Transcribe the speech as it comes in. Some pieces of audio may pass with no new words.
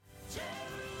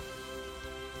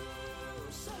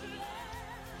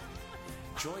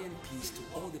Joy and peace to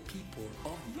all the people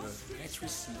of the earth. Let's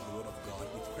receive the word of God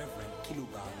with Reverend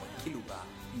Kiluba or Kiluba.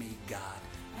 May God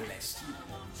bless you.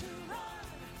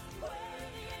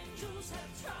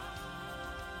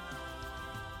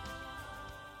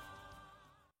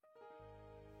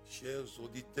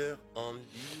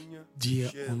 Dear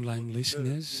online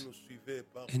listeners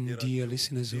and dear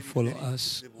listeners who follow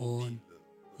us on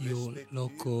your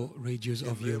local radios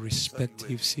of your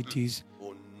respective cities,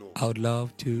 I would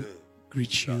love to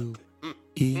greet you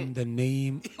in the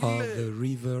name of the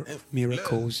river of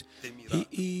miracles. He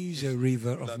is a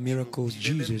river of miracles,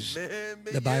 Jesus.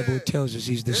 The Bible tells us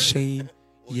he's the same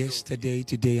yesterday,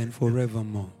 today, and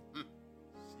forevermore.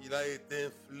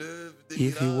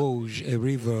 If he was a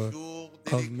river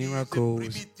of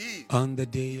miracles on the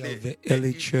day of the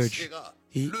early church,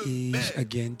 he is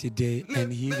again today,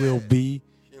 and he will be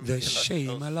the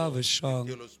same. I love a song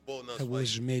that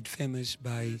was made famous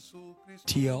by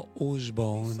Tia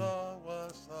Osborne.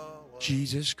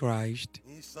 Jesus Christ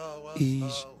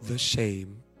is the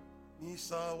same.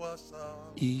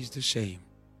 He is the same.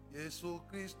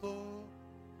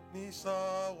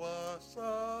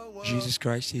 Jesus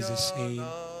Christ is the same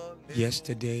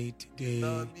yesterday, today,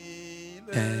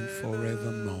 and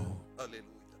forevermore.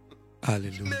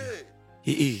 Hallelujah.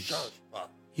 He is.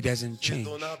 He doesn't change.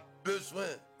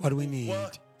 What we need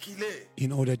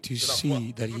in order to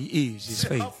see that he is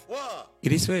faith.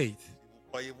 It is faith.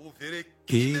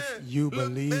 If you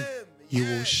believe, you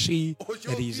will see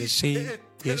that he is the same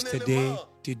yesterday,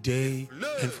 today,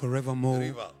 and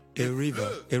forevermore. A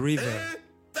river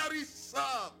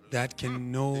that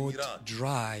cannot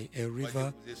dry, a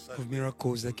river of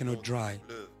miracles that cannot dry.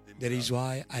 That is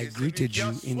why I greeted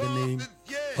you in the name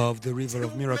of the river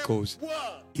of miracles.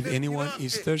 If anyone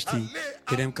is thirsty,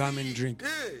 let them come and drink.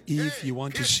 If you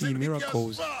want to see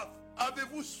miracles,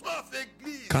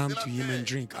 come to him and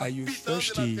drink. Are you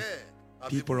thirsty,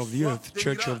 people of the earth,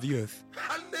 church of the earth?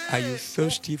 Are you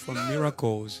thirsty for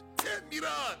miracles?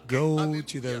 Go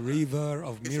to the river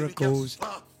of miracles.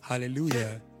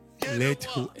 Hallelujah. Let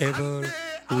whoever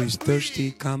who is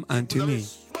thirsty come unto me.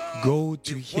 Go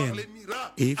to him.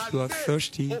 If you are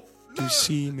thirsty to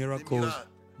see miracles,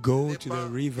 go to the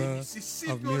river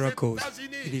of miracles.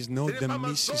 It is not the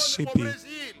Mississippi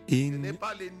in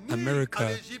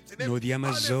America, nor the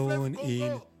Amazon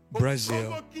in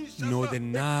Brazil, nor the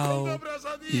Nile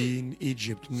in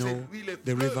Egypt, nor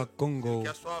the river Congo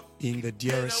in the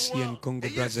DRC and Congo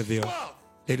Brazzaville.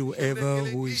 Let whoever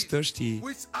who is thirsty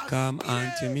come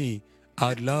unto me.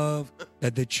 I'd love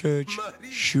that the church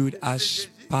should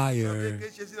aspire.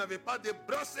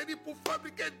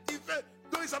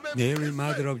 Mary,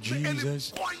 mother of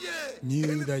Jesus,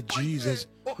 knew that Jesus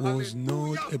was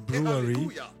not a brewery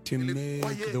to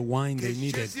make the wine they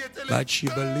needed, but she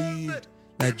believed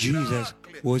that Jesus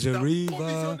was a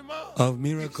river of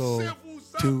miracle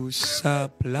to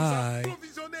supply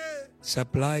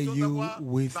you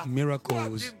with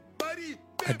miracles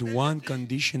at one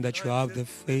condition, that you have the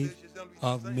faith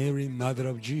of Mary, mother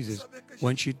of Jesus.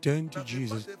 When she turned to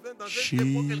Jesus,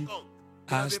 she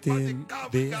asked him,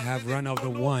 they have run out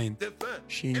of wine.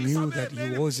 She knew that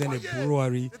he wasn't a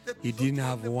brewery, he didn't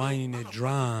have wine in a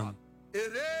drum.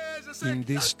 In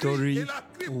this story,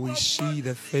 we see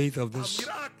the faith of this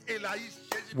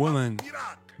woman.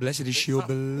 Blessed is she who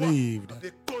believed.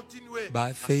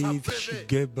 By faith, she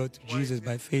gave birth to Jesus.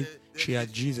 By faith, she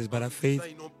had Jesus. But her faith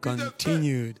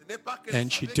continued.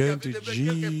 And she turned to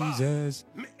Jesus,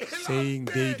 saying,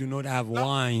 they do not have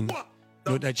wine.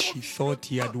 Not that she thought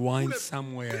he had wine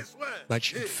somewhere, but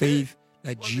she had faith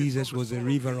that Jesus was a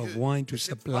river of wine to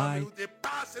supply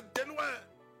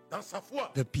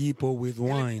the people with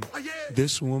wine.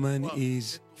 This woman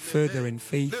is further in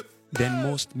faith than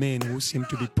most men who seem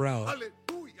to be proud.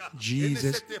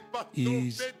 Jesus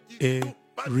is a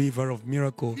river of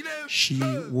miracle. She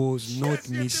was not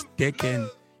mistaken.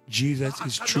 Jesus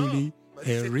is truly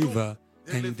a river.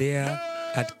 And there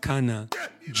at Cana,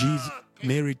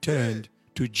 Mary turned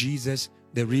to Jesus,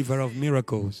 the river of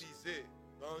miracles.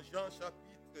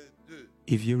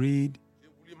 If you read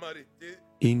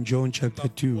in John chapter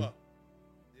 2,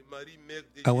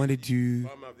 I wanted to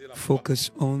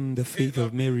focus on the faith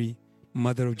of Mary,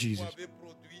 mother of Jesus.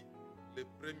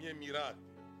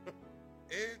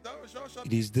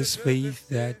 It is this faith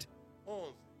that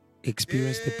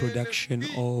experienced the production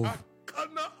of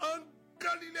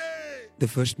the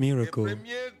first miracle.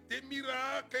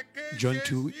 John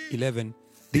 2:11.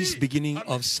 This beginning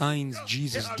of signs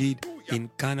Jesus did in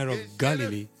Cana of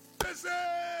Galilee.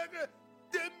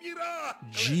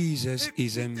 Jesus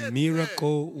is a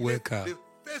miracle worker.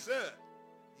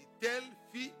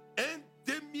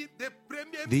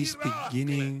 this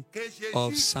beginning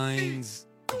of signs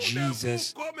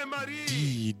Jesus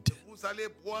did.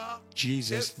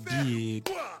 Jesus did.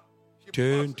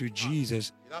 Turn to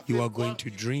Jesus. You are going to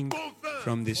drink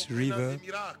from this river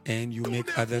and you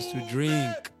make others to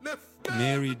drink.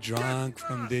 Mary drank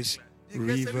from this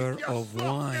river of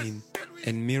wine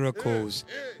and miracles.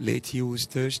 Let he who is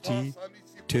thirsty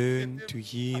turn to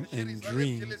him and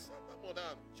drink.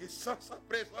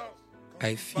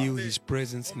 I feel his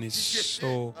presence in his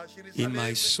soul, in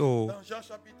my soul,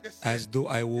 as though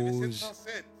I was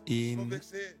in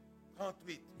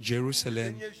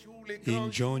Jerusalem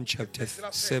in John chapter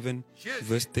 7,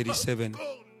 verse 37.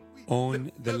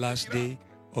 On the last day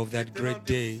of that great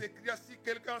day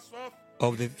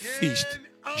of the feast,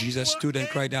 Jesus stood and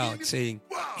cried out, saying,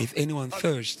 "If anyone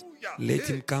thirsts, let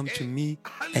him come to me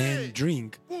and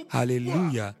drink."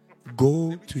 Hallelujah.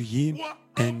 Go to him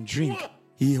and drink.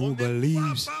 He who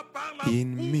believes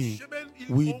in me.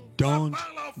 We don't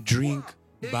drink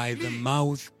by the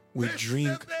mouth, we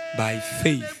drink by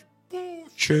faith.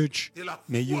 Church,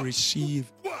 may you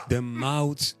receive the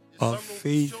mouths of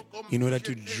faith in order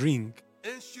to drink.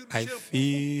 I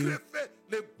feel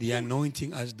the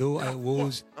anointing as though I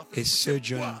was a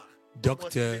surgeon,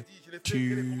 doctor,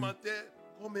 to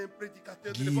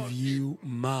give you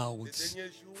mouths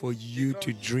for you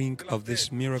to drink of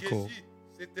this miracle.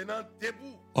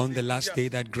 On the last day,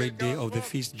 that great day of the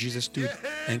feast, Jesus stood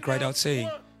and cried out, saying,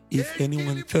 "If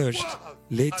anyone thirsts,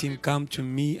 let him come to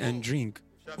me and drink."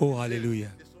 Oh,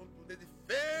 hallelujah.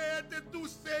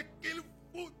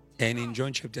 And in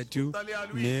John chapter 2,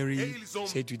 Mary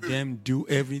said to them, "Do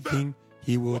everything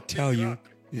he will tell you."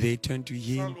 They turned to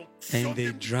him and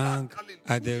they drank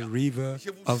at the river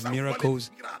of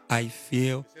miracles. I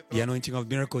feel the anointing of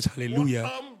miracles, hallelujah,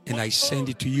 and I send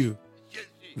it to you.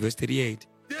 Verse 38,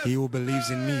 he who believes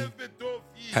in me,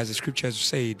 as the scriptures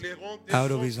said,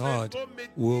 out of his heart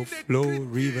will flow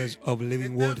rivers of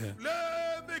living water.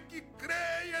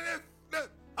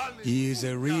 He is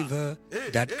a river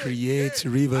that creates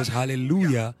rivers,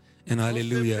 hallelujah and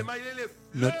hallelujah.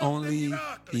 Not only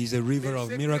is a river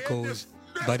of miracles,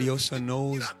 but he also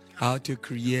knows how to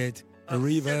create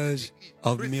rivers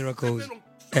of miracles.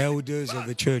 Elders of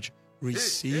the church,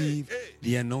 receive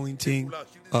the anointing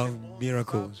of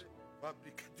miracles.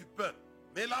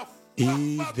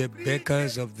 If the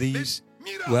bakers of this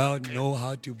world know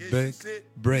how to bake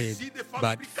bread,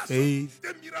 but faith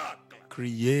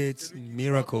creates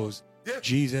miracles.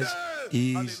 Jesus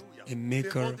is a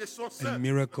maker, a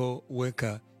miracle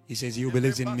worker. He says, "He who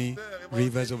believes in me,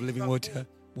 rivers of living water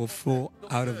will flow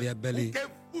out of their belly."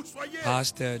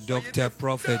 Pastor, doctor,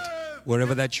 prophet,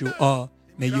 wherever that you are,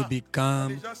 may you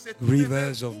become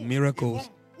rivers of miracles.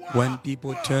 When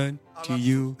people turn to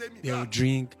you, they will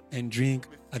drink and drink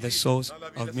at the source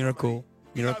of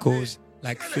miracles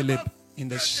like Philip in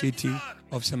the city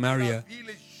of Samaria.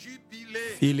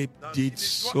 Philip did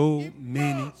so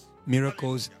many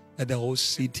miracles that the whole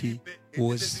city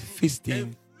was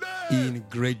feasting in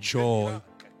great joy.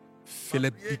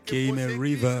 Philip became a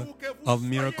river of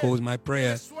miracles. My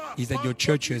prayer is that your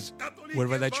churches,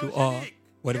 wherever that you are,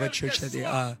 whatever church that they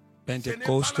are,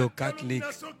 Pentecostal, Catholic,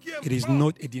 it is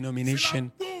not a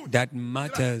denomination that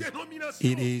matters.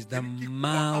 It is the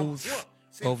mouth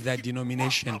of that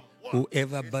denomination.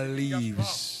 Whoever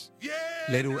believes,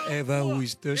 let whoever who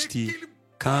is thirsty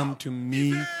come to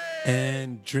me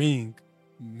and drink.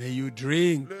 May you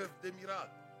drink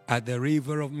at the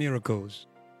river of miracles.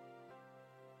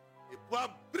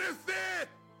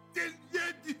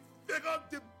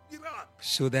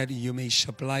 So that you may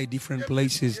supply different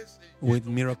places with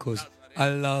miracles. I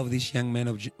love this young man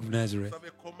of Nazareth.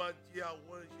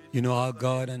 You know how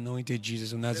God anointed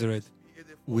Jesus of Nazareth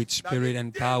with spirit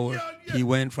and power. He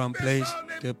went from place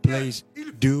to place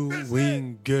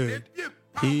doing good.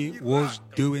 He was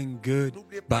doing good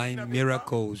by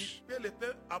miracles.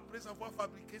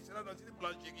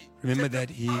 Remember that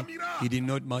he did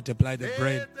not multiply the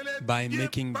bread by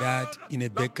making that in a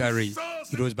bakery.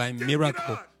 It was by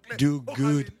miracle. Do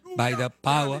good by the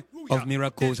power of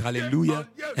miracles. Hallelujah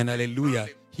and hallelujah.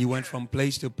 He went from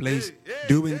place to place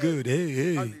doing good. Hey,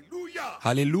 hey.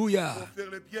 Hallelujah.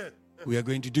 We are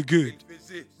going to do good.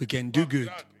 We can do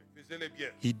good.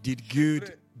 He did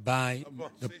good by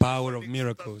the power of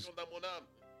miracles.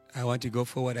 I want to go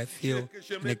forward. I feel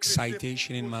an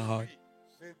excitation in my heart.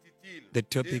 The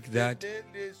topic that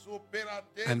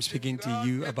I'm speaking to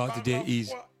you about today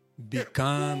is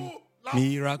become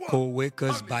miracle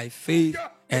workers by faith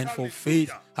and for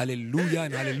faith. Hallelujah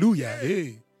and hallelujah.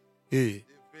 Hey, hey.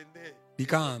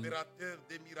 Become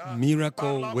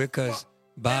miracle workers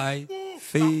by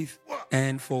faith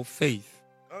and for faith.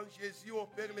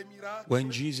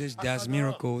 When Jesus does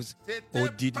miracles or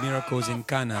did miracles in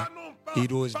Cana,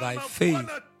 it was by faith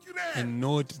and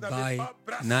not by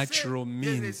natural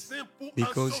means,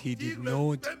 because he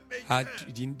didn't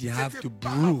have to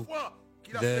brew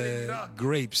the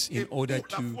grapes in order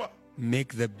to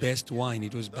make the best wine.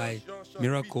 It was by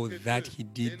miracle that he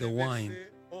did the wine.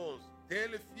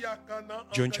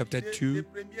 John chapter 2,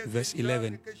 verse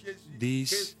 11.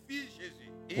 This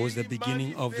was the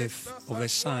beginning of the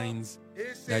signs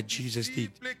that Jesus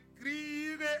did,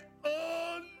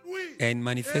 and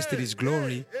manifested his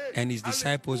glory, and his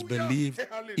disciples believed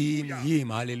in him.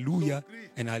 Hallelujah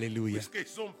and hallelujah.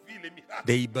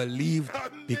 They believed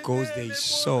because they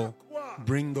saw.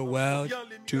 Bring the world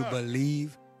to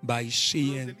believe by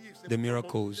seeing the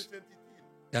miracles.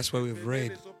 That's why we've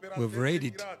read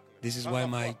it. This is why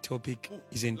my topic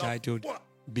is entitled,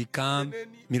 Become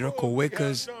Miracle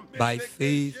Workers by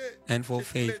Faith and for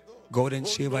Faith. God and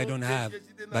silver I don't have,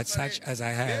 but such as I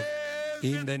have.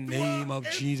 In the name of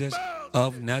Jesus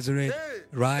of Nazareth,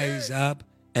 rise up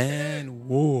and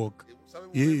walk.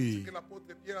 Yeah.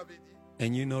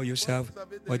 And you know yourself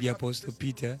what the Apostle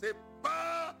Peter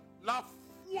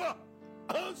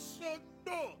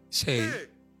said.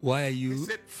 Why are you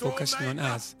focusing on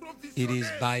us? It is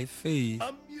by faith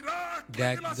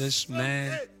that this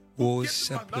man was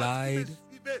supplied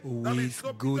with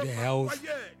good health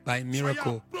by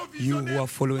miracle. You who are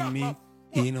following me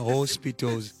in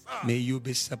hospitals, may you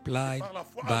be supplied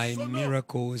by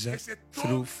miracles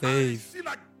through faith.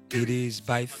 It is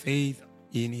by faith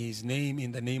in his name,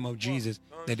 in the name of Jesus,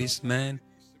 that this man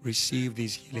received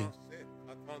his healing.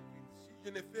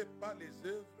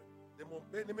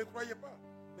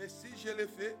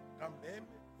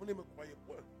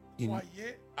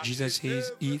 Jesus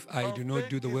says, if I do not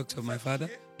do the works of my Father,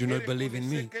 do not believe in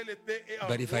me.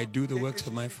 But if I do the works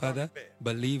of my Father,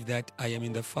 believe that I am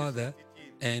in the Father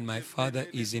and my Father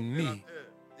is in me.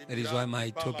 That is why my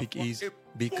topic is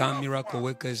Become Miracle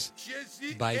Workers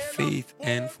by Faith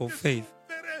and for Faith.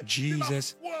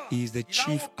 Jesus is the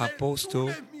chief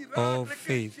apostle of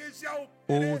faith.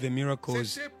 All the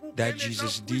miracles that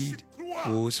Jesus did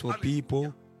was for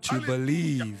people to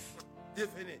believe.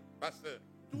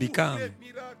 Become.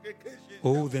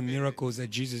 All the miracles that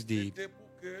Jesus did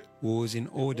was in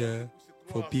order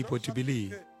for people to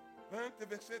believe.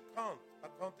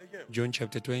 John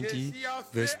chapter 20,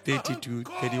 verse 30 to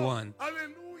 31.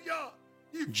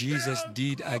 Jesus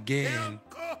did again.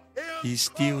 He's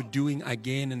still doing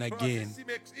again and again.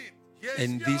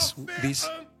 And this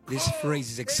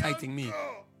phrase is exciting me.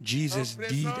 Jesus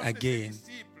did again.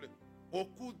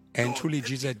 And truly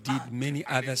Jesus did many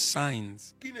other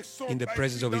signs in the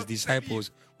presence of his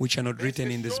disciples, which are not written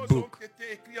in this book.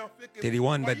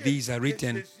 31, but these are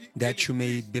written that you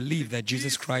may believe that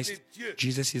Jesus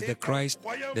is the Christ,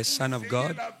 the Son of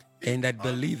God, and that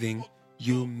believing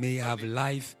you may have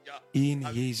life in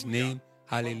his name.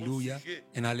 Hallelujah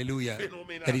and hallelujah.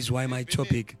 That is why my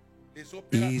topic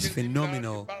is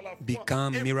phenomenal.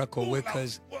 Become miracle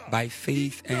workers by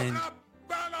faith and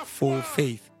for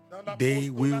faith.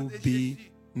 There will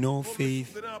be no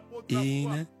faith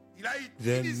in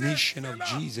the mission of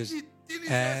Jesus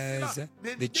as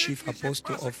the chief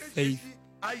apostle of faith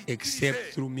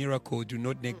except through miracle. Do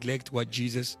not neglect what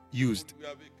Jesus used.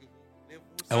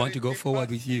 I want to go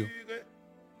forward with you.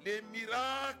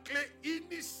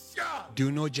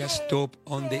 Do not just stop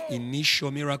on the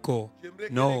initial miracle.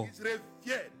 No.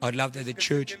 I'd love that the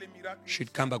church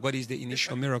should come back. What is the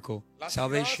initial miracle?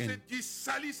 Salvation.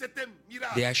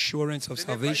 The assurance of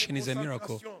salvation is a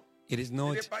miracle. It is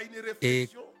not a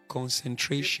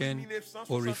concentration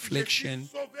or reflection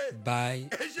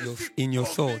in your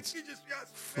thoughts.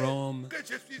 From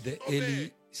the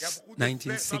early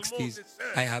 1960s,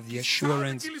 I have the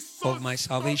assurance of my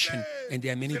salvation. And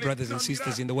there are many brothers and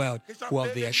sisters in the world who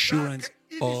have the assurance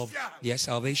of their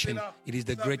salvation. It is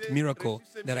the great miracle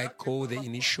that I call the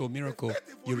initial miracle.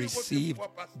 You received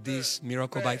this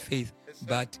miracle by faith,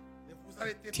 but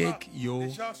take your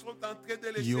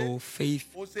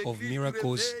faith of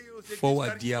miracles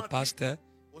forward, dear pastor,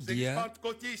 dear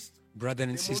brothers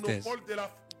and sisters.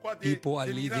 People are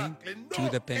leaving to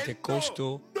the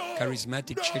Pentecostal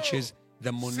charismatic churches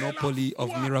the monopoly of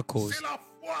miracles.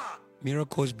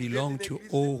 Miracles belong to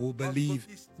all who believe,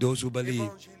 those who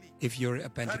believe. If you're a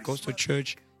Pentecostal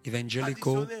church,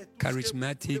 evangelical,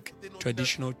 charismatic,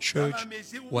 traditional church,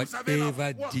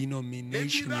 whatever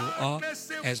denomination you are,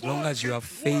 as long as you have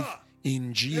faith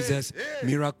in Jesus,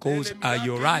 miracles are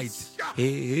your right.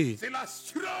 Hey.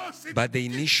 But the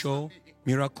initial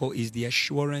miracle is the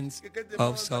assurance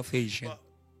of salvation.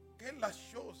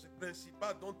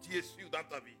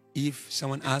 If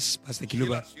someone asks Pastor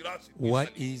Kiluba, what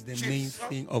is the main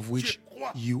thing of which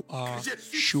you are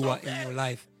sure in your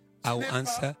life? I will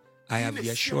answer, I have the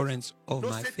assurance of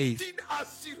my faith.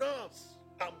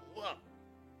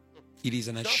 It is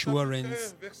an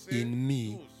assurance in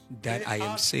me that I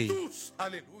am saved.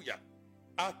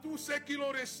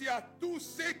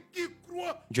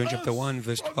 John chapter 1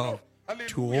 verse 12.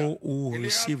 To all who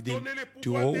received him,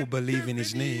 to all who believe in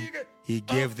his name, he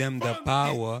gave them the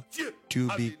power to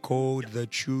be called the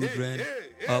children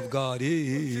of God.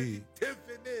 That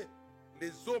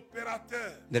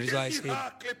is why I say,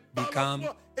 become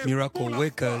miracle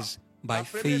workers by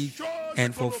faith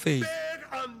and for faith.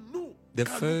 The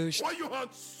first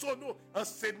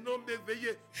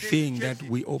thing that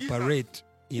we operate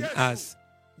in us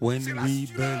when we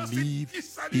believe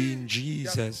in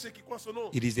Jesus,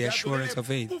 it is the assurance of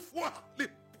faith.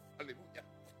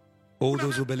 All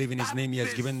those who believe in his name, he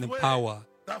has given them power.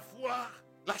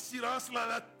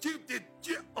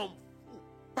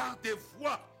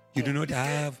 You don't need to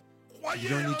have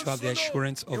the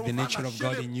assurance of the nature of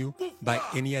God in you by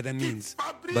any other means.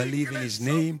 Believe in his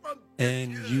name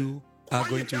and you are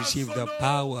going to receive the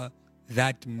power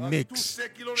that makes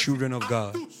children of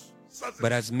God.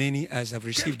 But as many as have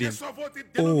received him,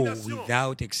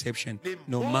 without exception,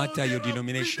 no matter your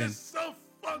denomination,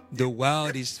 the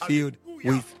world is filled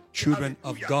with children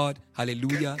of God,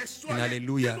 hallelujah and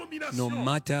hallelujah, no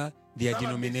matter their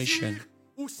denomination.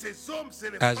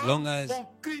 As long as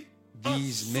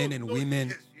these men and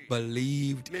women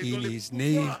believed in his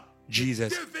name,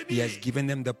 Jesus, he has given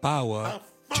them the power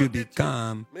to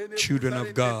become children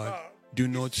of God. Do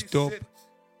not stop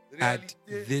at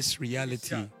this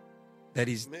reality. That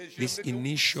is this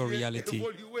initial reality.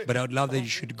 But I would love that you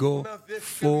should go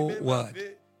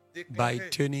forward by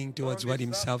turning towards what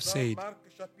himself said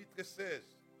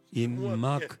in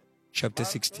Mark chapter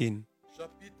 16.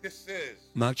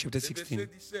 Mark chapter 16,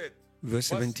 verse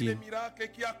 17.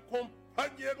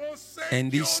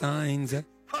 And these signs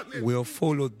will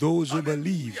follow those who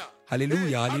believe.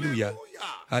 Hallelujah, hallelujah,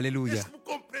 hallelujah.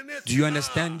 Do you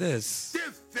understand this?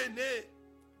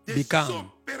 Become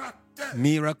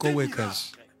miracle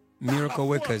workers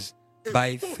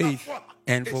by faith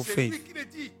and for faith.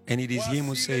 And it is him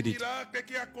who said it.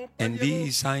 And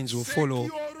these signs will follow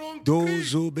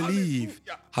those who believe.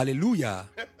 Hallelujah.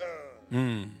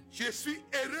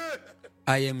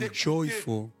 I am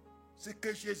joyful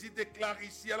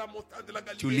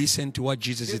to listen to what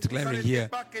Jesus is declaring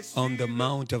here on the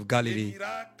Mount of Galilee.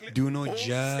 Do not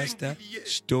just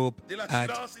stop at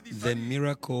the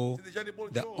miracle,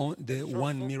 the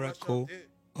one miracle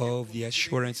of the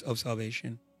assurance of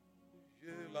salvation.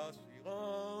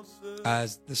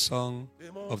 As the song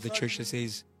of the church that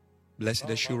says, blessed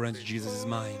assurance, Jesus is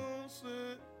mine.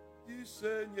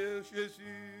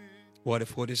 What a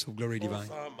foretaste of glory divine.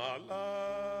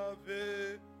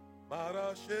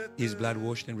 His blood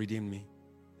washed and redeemed me.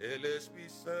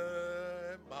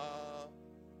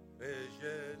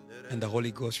 And the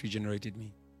Holy Ghost regenerated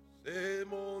me.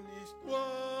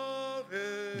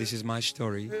 This is my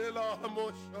story.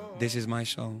 This is my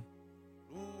song.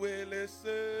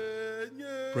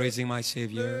 Praising my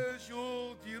Savior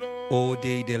all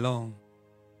day long.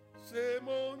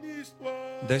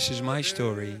 This is my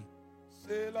story.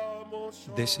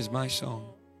 This is my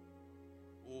song.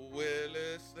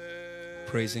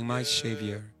 Praising my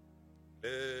Savior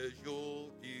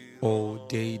all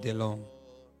day long.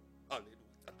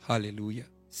 Hallelujah.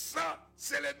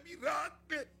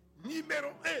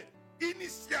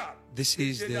 This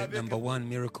is the number one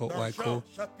miracle, or I call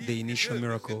the initial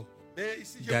miracle,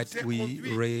 that we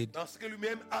read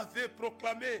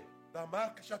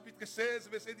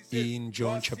in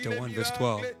John chapter 1 verse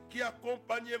 12.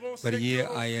 But here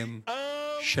I am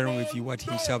sharing with you what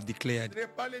himself declared.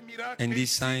 And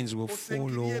these signs will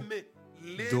follow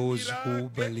those who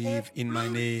believe in my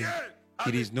name.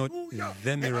 It is not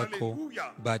the miracle,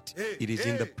 but it is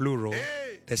in the plural.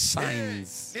 The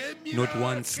signs, not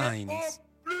one signs.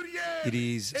 It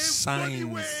is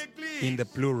signs in the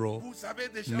plural.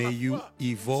 May you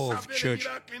evolve, church.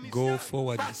 Go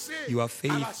forward. You have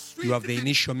faith. You have the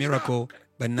initial miracle.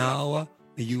 But now,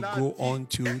 may you go on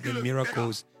to the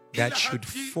miracles that should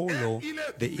follow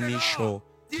the initial.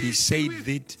 He said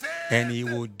it, and he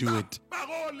will do it.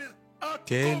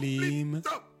 Tell him,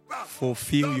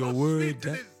 fulfill your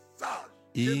word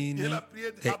in the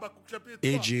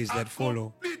ages that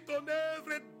follow.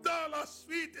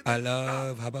 I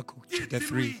love Habakkuk chapter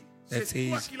 3 that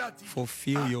says,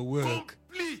 fulfill your work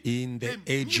in the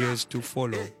ages to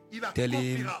follow. Tell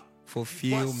him,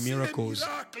 fulfill miracles,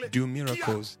 do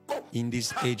miracles in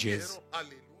these ages.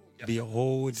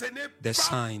 behold the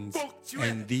signs,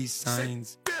 and these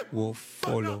signs will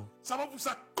follow.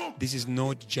 This is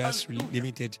not just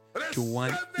limited to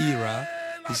one era.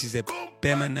 This is a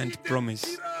permanent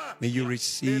promise. May you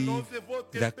receive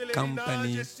the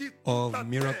company of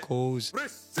miracles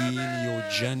in your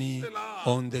journey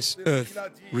on this earth.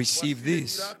 Receive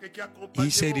this.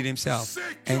 He said it himself.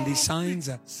 And the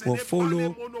signs will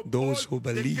follow those who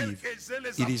believe.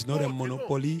 It is not a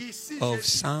monopoly of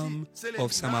some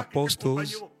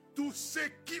apostles.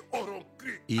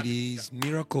 It is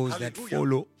miracles that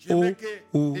follow all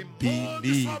who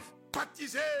believe.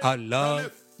 I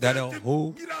love that the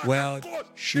whole world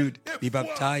should be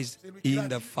baptized in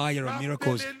the fire of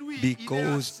miracles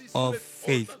because of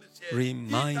faith.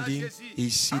 Reminding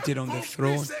He's seated on the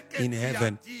throne in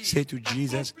heaven. Say to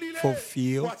Jesus,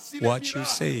 fulfill what you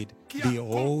said.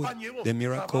 Behold the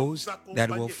miracles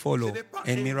that will follow.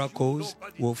 And miracles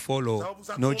will follow,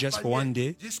 not just for one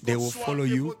day. They will follow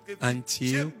you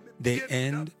until the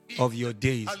end of your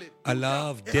days. I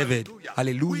love David.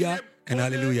 Hallelujah and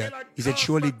hallelujah. He said,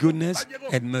 surely goodness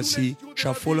and mercy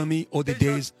shall follow me all the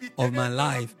days of my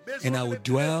life, and I will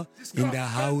dwell in the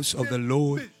house of the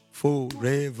Lord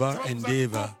forever and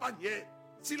ever.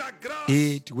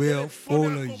 It will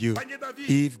follow you.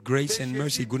 If grace and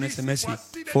mercy, goodness and mercy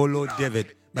follow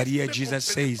David. But here Jesus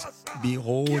says,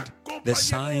 behold the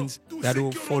signs that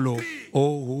will follow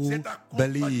all who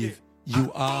believe.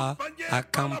 You are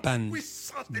accompanied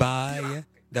by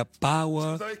the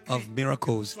power of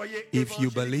miracles. If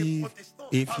you believe,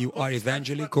 if you are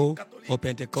evangelical or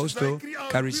Pentecostal,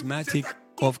 charismatic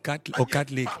or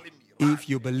Catholic, if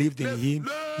you believed in Him,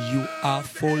 you are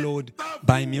followed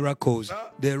by miracles.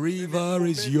 The river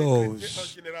is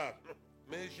yours.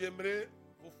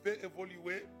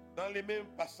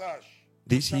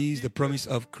 This is the promise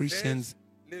of Christians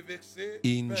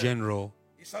in general.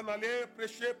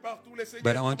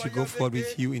 But I want to go forward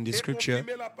with you in the scripture.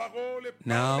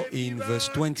 Now in verse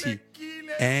 20.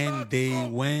 And they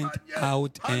went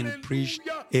out and preached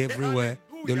everywhere,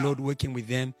 the Lord working with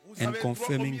them and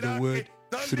confirming the word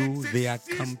through the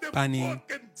accompanying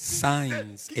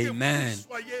signs. Amen.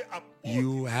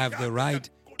 You have the right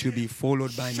to be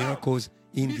followed by miracles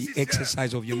in the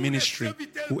exercise of your ministry.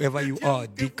 Whoever you are,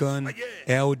 deacon,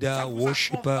 elder,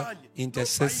 worshiper,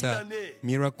 intercessor,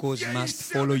 miracles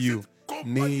must follow you.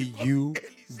 May you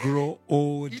grow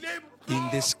old in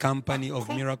this company of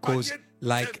miracles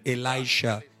like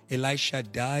Elisha. Elisha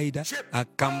died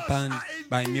accompanied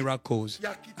by miracles.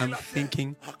 I'm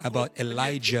thinking about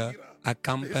Elijah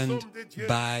accompanied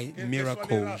by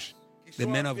miracles. The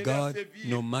men of God,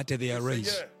 no matter their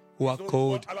race, who are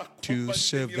called to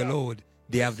serve the Lord,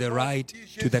 they have the right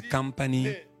to the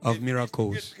company of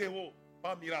miracles.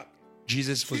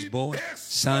 Jesus was born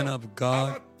Son of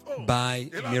God by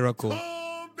miracle.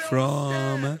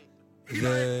 From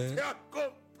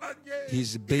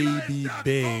his baby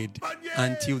bed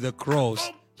until the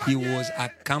cross, he was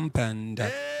accompanied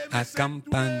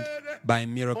by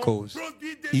miracles.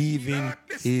 Even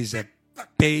his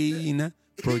pain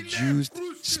produced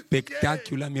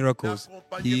spectacular miracles.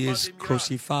 He is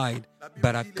crucified,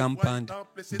 but accompanied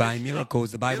by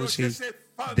miracles. The Bible says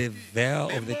the veil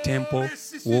of the temple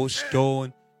was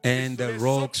torn, and the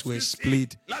rocks were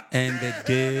split, and the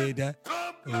dead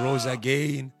rose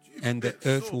again, and the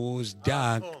earth was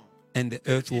dark, and the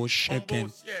earth was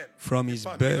shaken. From his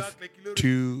birth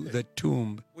to the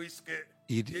tomb,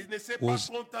 it was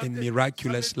a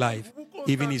miraculous life.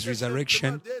 Even his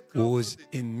resurrection was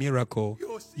a miracle.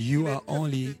 You are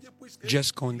only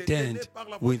just content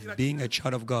with being a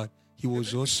child of God. He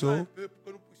was also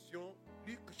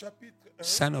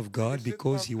Son of God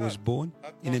because he was born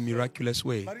in a miraculous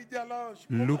way.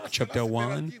 Luke chapter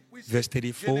 1, verse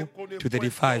 34 to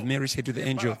 35. Mary said to the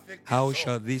angel, how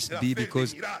shall this be,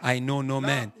 because I know no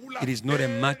man? It is not a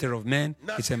matter of man,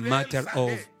 it's a matter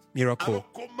of miracle.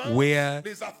 Where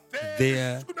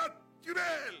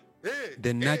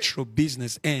the natural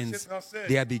business ends,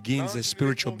 there begins the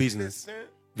spiritual business.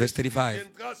 Verse 35.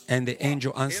 And the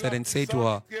angel answered and said to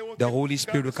her, the Holy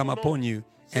Spirit will come upon you,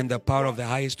 and the power of the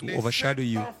highest will overshadow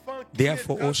you.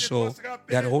 Therefore also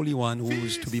that Holy One who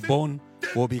is to be born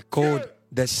will be called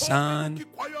the Son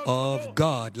of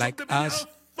God. Like us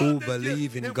who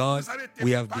believe in God,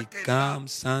 we have become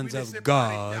sons of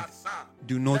God.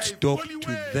 Do not stop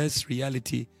to this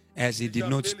reality as he did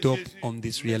not stop on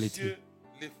this reality.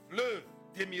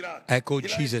 I call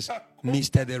Jesus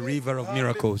Mr. the River of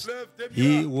Miracles.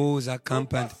 He was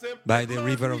accompanied by the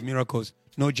River of Miracles.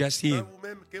 Not just him.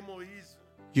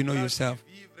 You know yourself,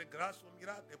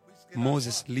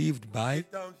 Moses lived by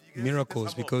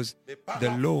miracles because the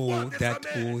law that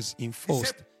was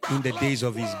enforced in the days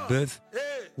of his birth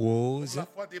was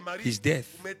his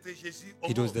death.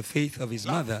 It was the faith of his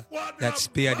mother that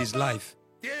spared his life.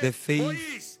 The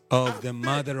faith of the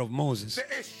mother of Moses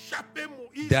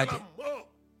that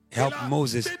helped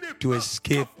Moses to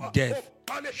escape death.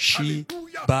 She,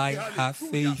 by her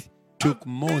faith, took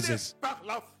Moses.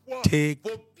 Take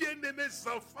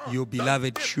your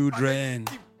beloved children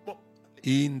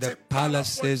in the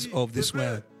palaces of this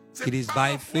world. It is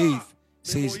by faith,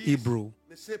 says Hebrew,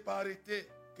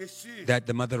 that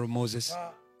the mother of Moses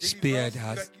spared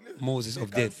Moses of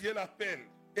death.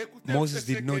 Moses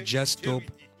did not just stop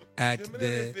at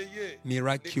the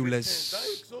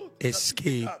miraculous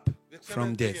escape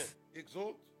from death.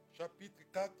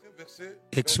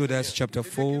 Exodus chapter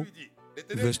 4,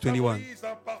 verse 21.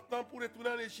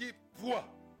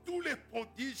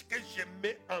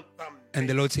 And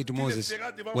the Lord said to Moses,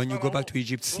 when you go back to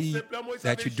Egypt, see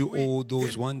that you do all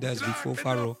those wonders before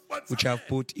Pharaoh, which I have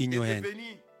put in your hand.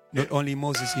 Not only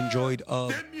Moses enjoyed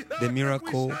of the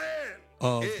miracle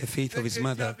of the faith of his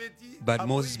mother, but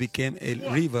Moses became a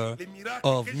river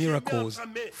of miracles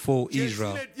for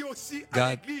Israel.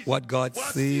 What God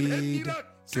said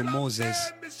to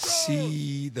Moses,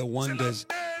 see the wonders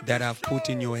that I've put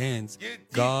in your hands.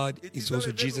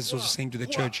 Jesus is also saying to the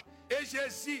church,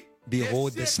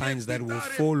 behold the signs that will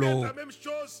follow.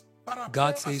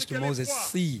 God says to Moses,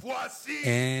 see.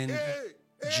 And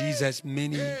Jesus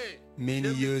many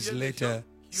years later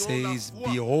says,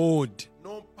 behold.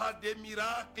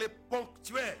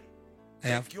 I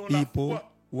have people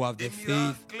who have the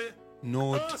faith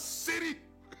not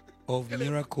of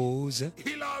miracles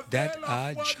that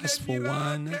are just for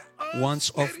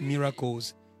once-off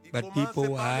miracles, but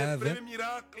people have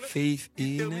faith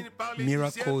in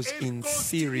miracles in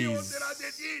series.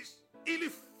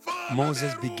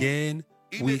 Moses began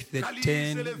with the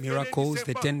 10 miracles,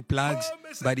 the 10 plagues,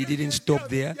 but he didn't stop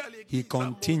there. He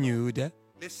continued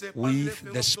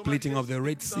with the splitting of the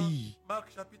Red Sea.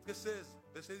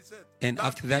 And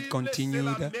after that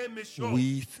continued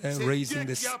with raising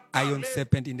the iron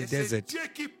serpent in the desert.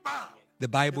 The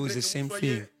Bible is the same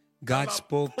thing. God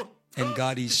spoke and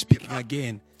God is speaking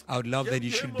again. I would love that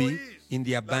you should be in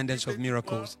the abundance of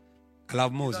miracles. I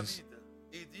love Moses.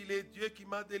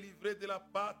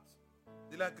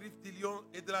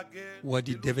 What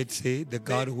did David say? The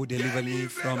God who delivered me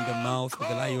from the mouth of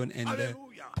the lion and the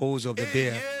paws of the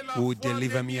bear will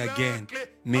deliver me again.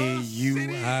 May you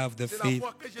have the faith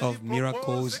of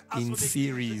miracles in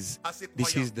series.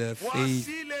 This is the faith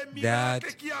that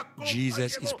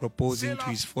Jesus is proposing to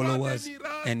his followers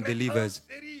and believers.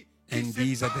 And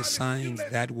these are the signs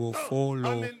that will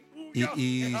follow. It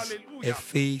is a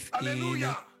faith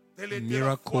in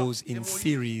miracles in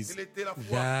series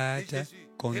that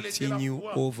continue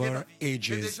over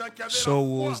ages. So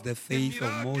was the faith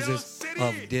of Moses,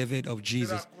 of David, of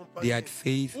Jesus. They had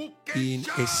faith in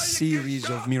a series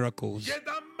of miracles.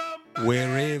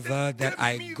 Wherever that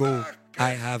I go,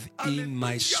 I have in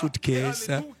my suitcase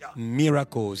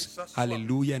miracles.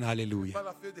 Hallelujah and hallelujah.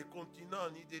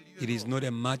 It is not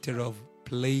a matter of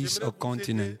place or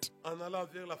continent.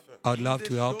 I would love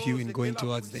to help you in going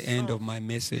towards the end of my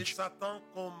message.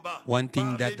 One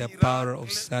thing that the power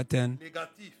of Satan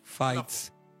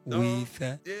fights with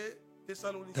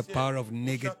the power of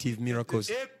negative miracles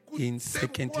in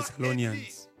 2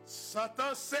 Thessalonians.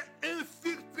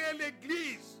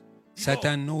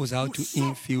 Satan knows how to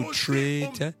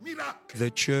infiltrate the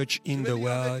church in the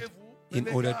world in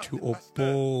order to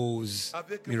oppose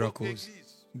miracles.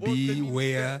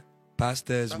 Beware,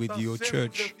 pastors, with your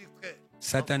church.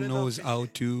 Satan knows how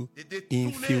to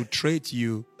infiltrate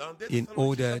you in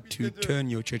order to turn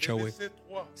your church away.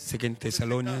 2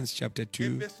 Thessalonians chapter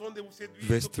 2,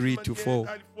 verse 3 to 4.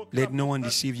 Let no one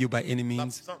deceive you by any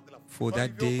means, for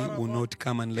that day will not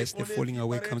come unless the falling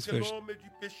away comes first,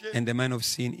 and the man of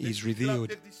sin is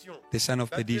revealed, the son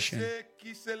of perdition.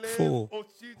 For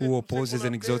who opposes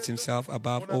and exalts himself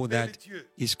above all that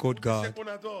is called God,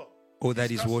 all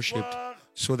that is worshipped,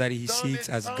 so that he sits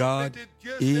as God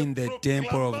in the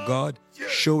temple of God,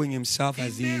 showing himself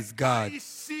as he is God.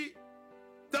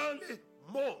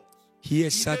 Here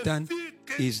Satan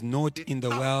is not in the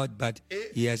world, but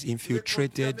he has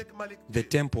infiltrated the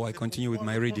temple. I continue with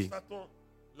my reading.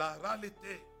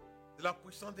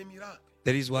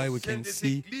 That is why we can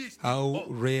see how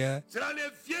rare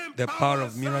the power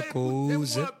of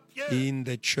miracles in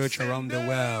the church around the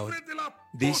world.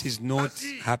 This is not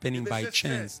happening by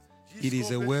chance. It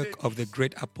is a work of the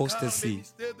great apostasy.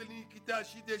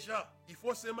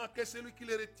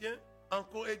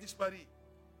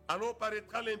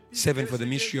 7. For the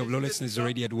mystery of lawlessness is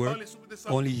already at work.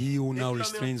 Only he who now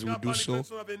restrains will do so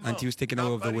until he is taken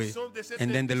out of the way.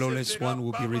 And then the lawless one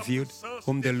will be revealed,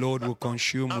 whom the Lord will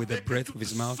consume with the breath of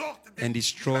his mouth and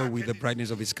destroy with the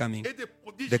brightness of his coming.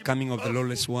 The coming of the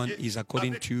lawless one is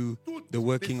according to the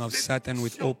working of Satan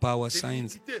with all power,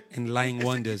 signs, and lying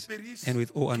wonders, and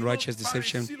with all unrighteous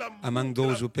deception among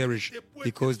those who perish,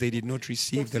 because they did not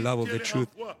receive the love of the truth,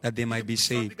 that they might be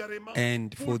saved.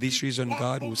 And for this reason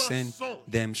God will send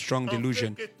them strong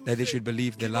delusion, that they should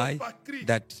believe the lie,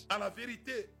 that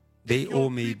they all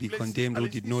may be condemned who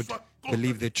did not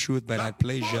believe the truth, but had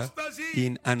pleasure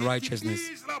in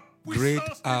unrighteousness. Great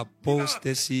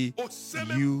apostasy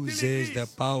uses the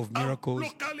power of miracles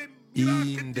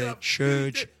in the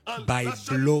church by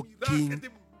blocking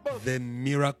the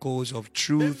miracles of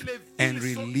truth and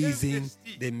releasing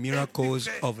the miracles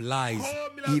of lies.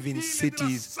 Even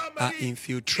cities are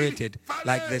infiltrated,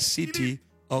 like the city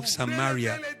of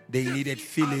Samaria. They needed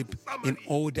Philip in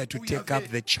order to take up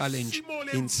the challenge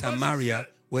in Samaria,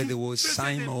 where there was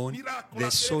Simon the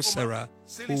sorcerer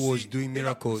who was doing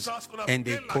miracles, and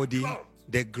they called him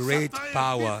the great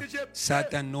power.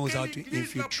 Satan knows how to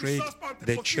infiltrate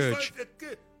the church.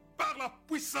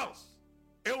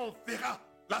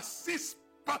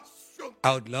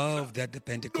 I would love that the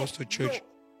Pentecostal church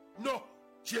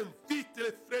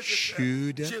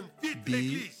should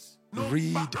be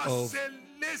rid of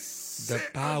the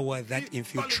power that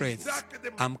infiltrates.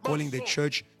 I'm calling the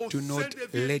church to not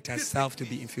let herself to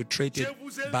be infiltrated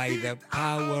by the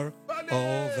power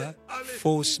of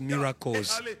false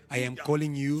miracles. I am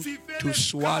calling you to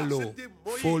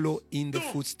follow in the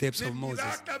footsteps of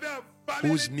Moses,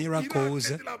 whose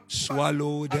miracles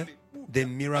swallowed the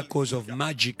miracles of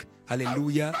magic.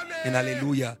 Hallelujah and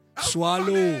hallelujah.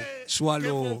 Swallow.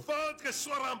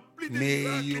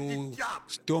 May your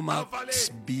stomachs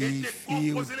be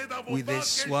filled with the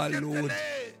swallowed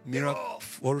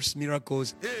false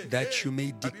miracles, that you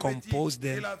may decompose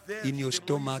them in your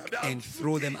stomach and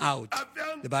throw them out.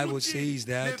 The Bible says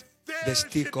that the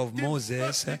stick of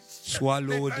Moses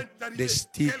swallowed the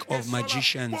stick of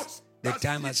magicians. The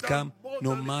time has come,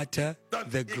 no matter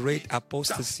the great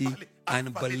apostasy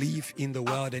and belief in the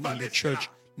world and in the church,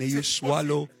 may you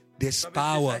swallow this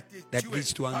power that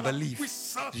leads to unbelief.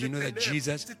 Do you know that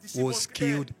Jesus was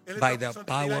killed by the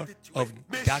power of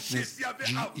darkness?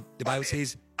 The Bible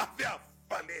says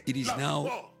it is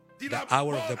now the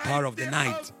hour of the power of the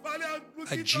night.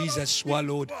 Jesus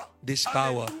swallowed this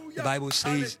power. The Bible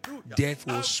says death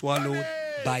was swallowed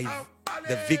by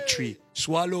the victory.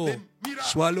 Swallow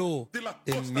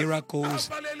the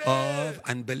miracles of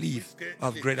unbelief,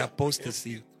 of great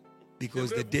apostasy,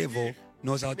 because the devil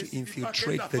knows how to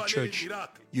infiltrate the church.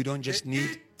 You don't just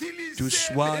need to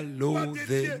swallow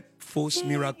the false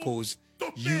miracles.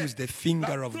 Use the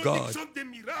finger of God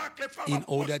in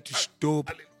order to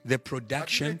stop the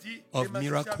production of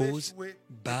miracles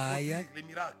by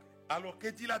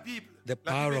the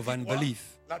power of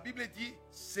unbelief.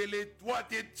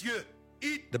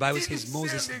 The Bible says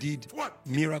Moses did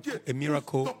a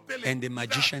miracle, and the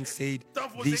magician said,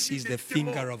 "This is the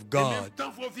finger of God."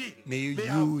 May you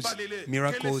use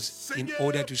miracles in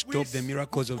order to stop the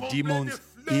miracles of demons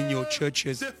in your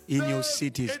churches, in your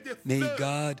cities. May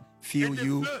God fill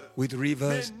you with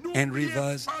rivers and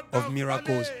rivers of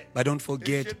miracles. But don't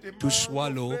forget to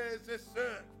swallow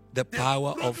the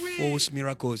power of false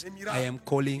miracles. I am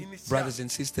calling brothers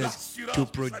and sisters to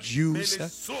produce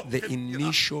the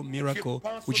initial miracle,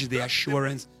 which is the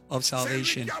assurance of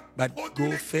salvation, but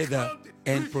go further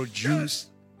and produce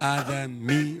other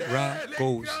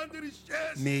miracles.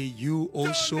 May you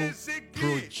also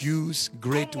produce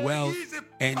great wealth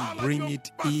and bring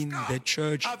it in the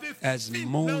church, as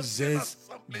Moses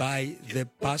by the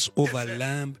Passover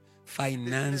lamb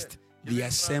financed the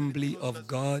assembly of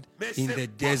God in the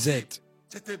desert.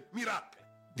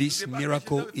 This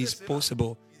miracle is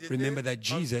possible. Remember that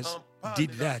Jesus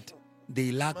did that.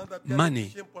 They lacked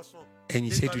money. And he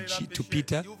said to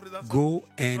Peter, "Go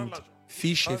and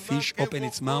fish a fish, open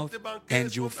its mouth,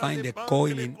 and you'll find a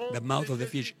coin in the mouth of the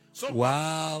fish."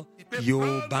 While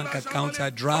your bank accounts are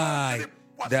dry,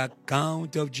 the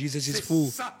account of Jesus is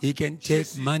full. He can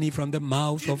take money from the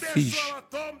mouth of fish.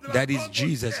 That is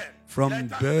Jesus. From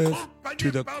birth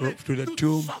to the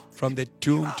tomb, from the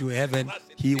tomb to heaven,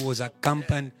 he was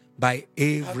accompanied by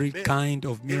every kind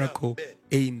of miracle.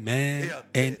 Amen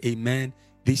and amen.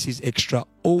 This is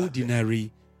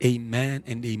extraordinary. Amen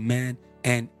and amen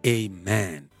and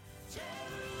amen.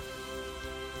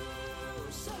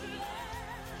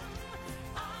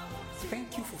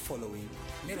 Thank you for following.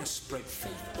 Let us spread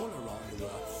faith all around the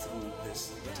world through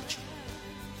this teaching.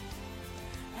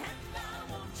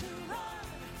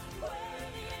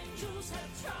 angels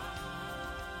have tried.